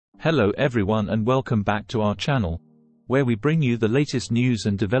Hello everyone and welcome back to our channel, where we bring you the latest news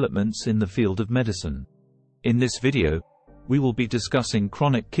and developments in the field of medicine. In this video, we will be discussing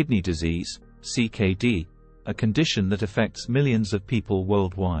chronic kidney disease, CKD, a condition that affects millions of people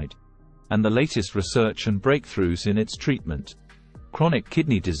worldwide, and the latest research and breakthroughs in its treatment. Chronic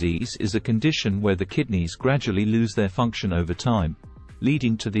kidney disease is a condition where the kidneys gradually lose their function over time,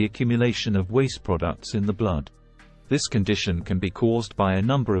 leading to the accumulation of waste products in the blood. This condition can be caused by a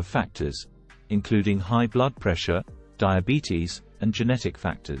number of factors, including high blood pressure, diabetes, and genetic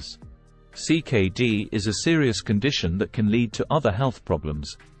factors. CKD is a serious condition that can lead to other health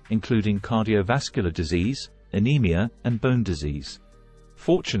problems, including cardiovascular disease, anemia, and bone disease.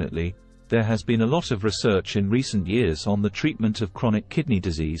 Fortunately, there has been a lot of research in recent years on the treatment of chronic kidney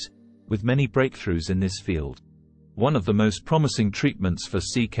disease, with many breakthroughs in this field. One of the most promising treatments for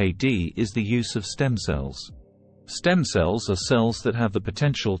CKD is the use of stem cells. Stem cells are cells that have the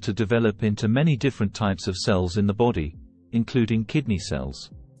potential to develop into many different types of cells in the body, including kidney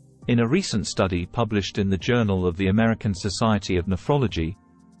cells. In a recent study published in the Journal of the American Society of Nephrology,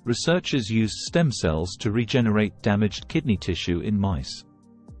 researchers used stem cells to regenerate damaged kidney tissue in mice.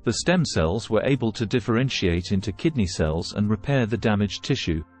 The stem cells were able to differentiate into kidney cells and repair the damaged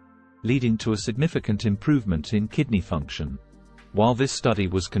tissue, leading to a significant improvement in kidney function. While this study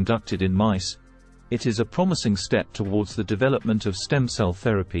was conducted in mice, it is a promising step towards the development of stem cell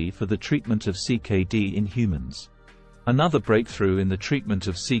therapy for the treatment of CKD in humans. Another breakthrough in the treatment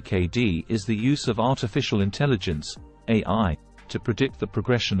of CKD is the use of artificial intelligence, AI, to predict the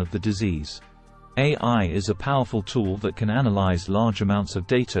progression of the disease. AI is a powerful tool that can analyze large amounts of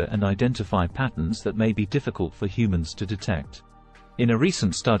data and identify patterns that may be difficult for humans to detect. In a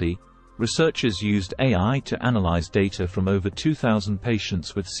recent study, researchers used AI to analyze data from over 2,000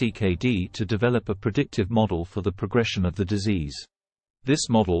 patients with CKD to develop a predictive model for the progression of the disease. This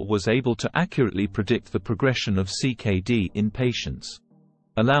model was able to accurately predict the progression of CKD in patients,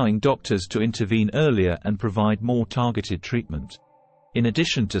 allowing doctors to intervene earlier and provide more targeted treatment. In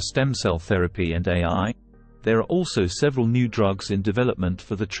addition to stem cell therapy and AI, there are also several new drugs in development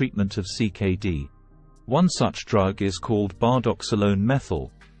for the treatment of CKD. One such drug is called Bardoxolone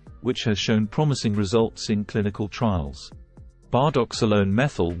methyl, which has shown promising results in clinical trials. Bardoxolone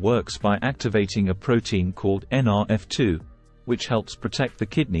methyl works by activating a protein called NRF2, which helps protect the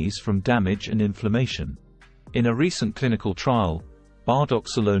kidneys from damage and inflammation. In a recent clinical trial,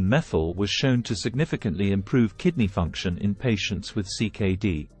 Bardoxolone methyl was shown to significantly improve kidney function in patients with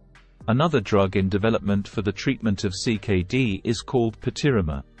CKD. Another drug in development for the treatment of CKD is called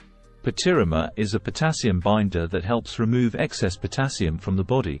patiromer. Patiromer is a potassium binder that helps remove excess potassium from the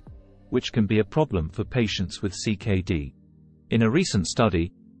body, which can be a problem for patients with CKD. In a recent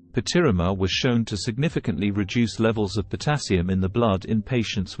study, patiromer was shown to significantly reduce levels of potassium in the blood in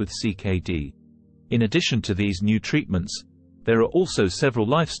patients with CKD. In addition to these new treatments, there are also several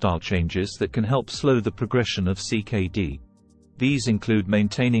lifestyle changes that can help slow the progression of CKD. These include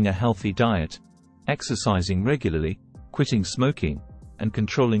maintaining a healthy diet, exercising regularly, quitting smoking, and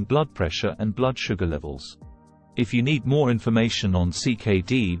controlling blood pressure and blood sugar levels. If you need more information on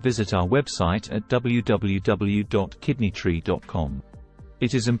CKD, visit our website at www.kidneytree.com.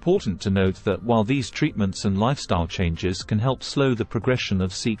 It is important to note that while these treatments and lifestyle changes can help slow the progression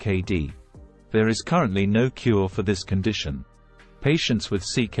of CKD, there is currently no cure for this condition. Patients with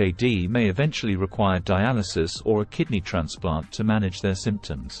CKD may eventually require dialysis or a kidney transplant to manage their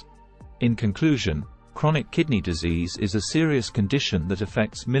symptoms. In conclusion, chronic kidney disease is a serious condition that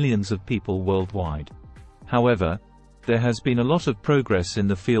affects millions of people worldwide. However, there has been a lot of progress in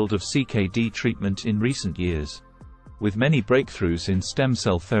the field of CKD treatment in recent years, with many breakthroughs in stem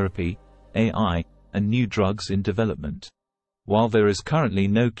cell therapy, AI, and new drugs in development. While there is currently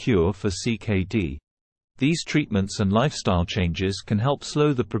no cure for CKD, these treatments and lifestyle changes can help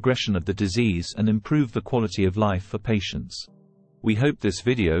slow the progression of the disease and improve the quality of life for patients. We hope this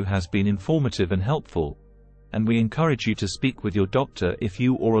video has been informative and helpful, and we encourage you to speak with your doctor if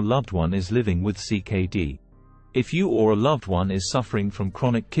you or a loved one is living with CKD. If you or a loved one is suffering from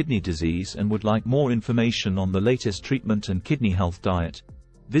chronic kidney disease and would like more information on the latest treatment and kidney health diet,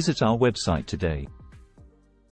 visit our website today.